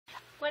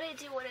What it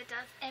do, what it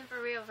does, and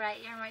for real, right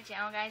here on my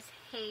channel, guys.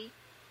 Hey,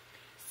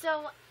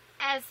 so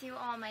as you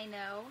all may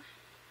know,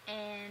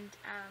 and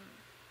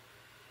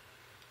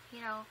you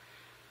know,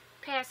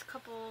 past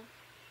couple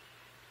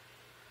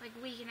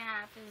week and a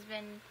half has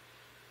been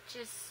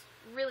just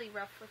really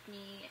rough with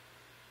me.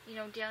 You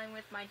know, dealing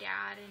with my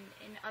dad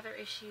and other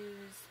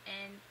issues,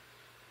 and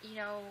you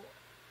know,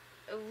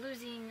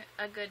 losing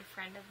a good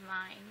friend of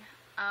mine.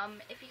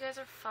 If you guys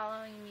are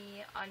following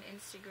me on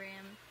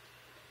Instagram,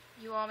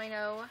 you all may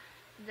know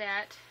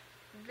that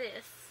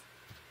this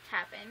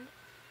happened.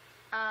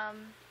 I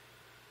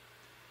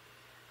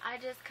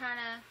just kind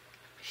of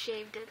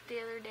shaved it the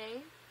other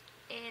day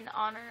in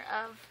honor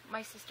of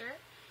my sister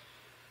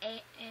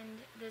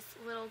and this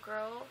little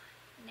girl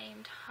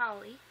named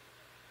Holly.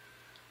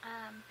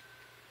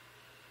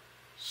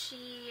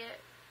 She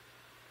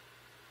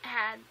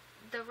had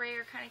the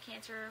rare kind of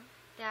cancer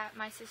that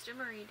my sister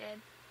Marie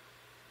did,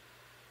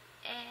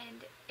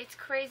 and it's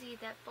crazy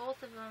that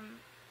both of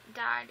them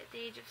died at the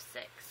age of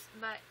 6,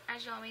 but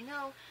as y'all may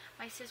know,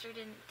 my sister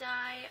didn't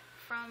die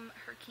from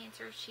her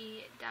cancer.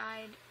 She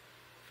died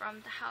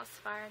from the house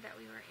fire that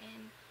we were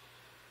in,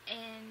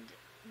 and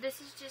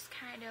this is just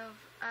kind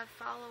of a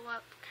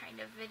follow-up kind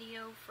of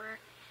video for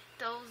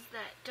those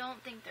that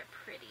don't think they're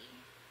pretty.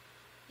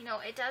 You know,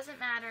 it doesn't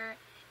matter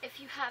if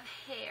you have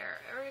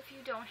hair or if you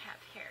don't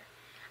have hair.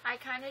 I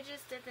kind of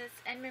just did this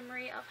in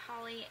memory of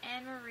Holly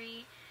and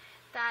Marie,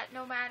 that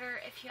no matter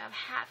if you have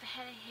half a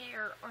head of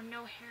hair or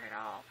no hair at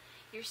all,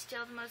 you're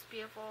still the most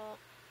beautiful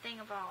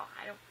thing of all.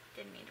 I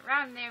didn't mean to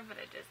rhyme there, but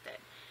I just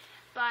did.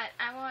 But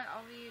I want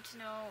all of you to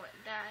know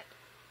that,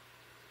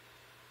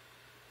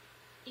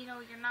 you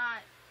know, you're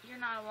not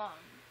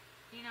alone.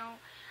 You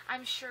know,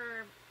 I'm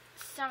sure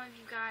some of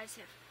you guys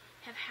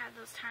have had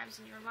those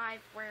times in your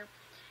life where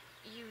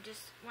you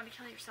just want to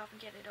kill yourself and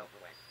get it over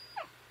with.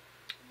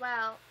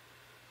 Well,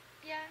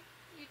 yeah,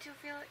 you too,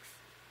 Felix.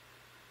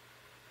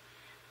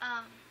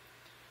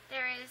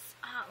 There is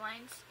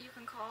hotlines you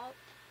can call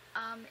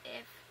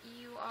if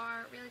you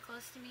are really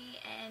close to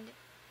me and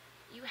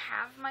you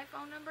have my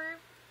phone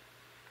number.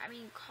 I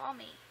mean, call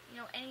me.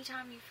 You know,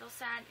 anytime you feel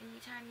sad,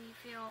 anytime you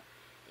feel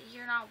that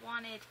you're not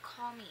wanted,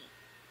 call me.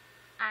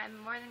 I'm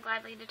more than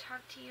gladly to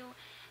talk to you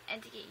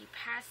and to get you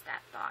past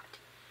that thought.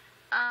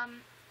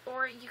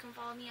 Or you can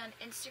follow me on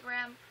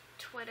Instagram,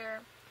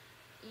 Twitter,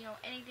 you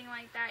know, anything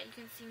like that. You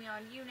can see me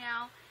on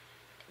YouNow.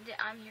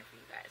 I'm here for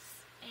you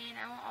guys. And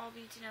I want all of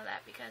you to know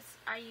that, because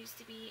I used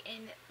to be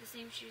in the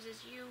same shoes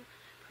as you,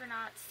 per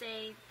not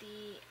say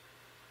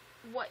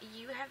what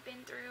you have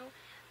been through,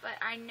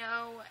 but I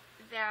know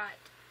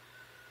that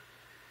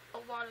a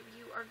lot of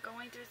you are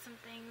going through some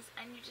things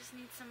and you just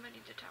need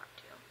somebody to talk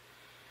to.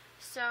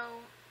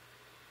 So,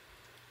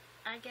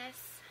 I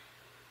guess,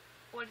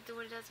 what it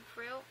does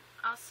for real.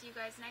 I'll see you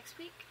guys next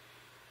week,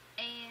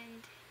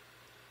 and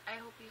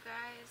I hope you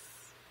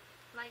guys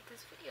like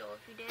this video.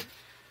 If you did,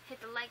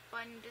 hit the like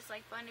button,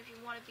 dislike button if you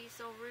want to be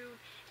so rude,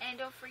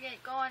 and don't forget,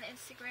 go on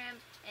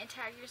Instagram and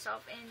tag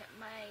yourself in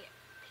my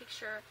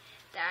picture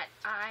that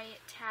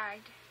I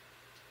tagged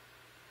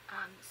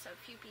so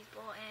few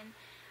people, and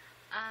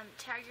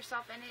tag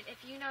yourself in it.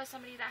 If you know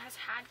somebody that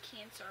has had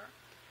cancer,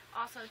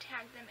 also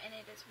tag them in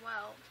it as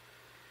well.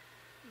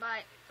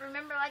 But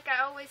remember, like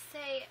I always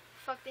say,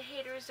 fuck the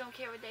haters, don't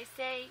care what they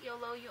say,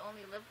 YOLO, you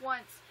only live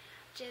once.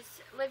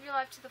 Just live your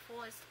life to the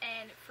fullest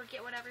and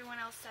forget what everyone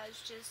else says.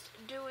 Just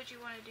do what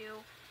you want to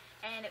do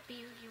and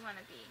be who you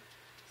want to be.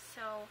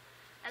 So,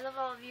 I love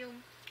all of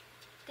you.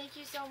 Thank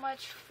you so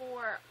much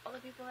for all the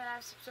people that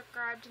have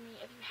subscribed to me.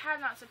 If you have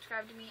not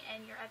subscribed to me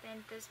and you're at the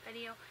end of this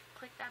video,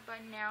 click that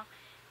button now,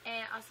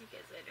 and I'll see you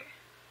guys later.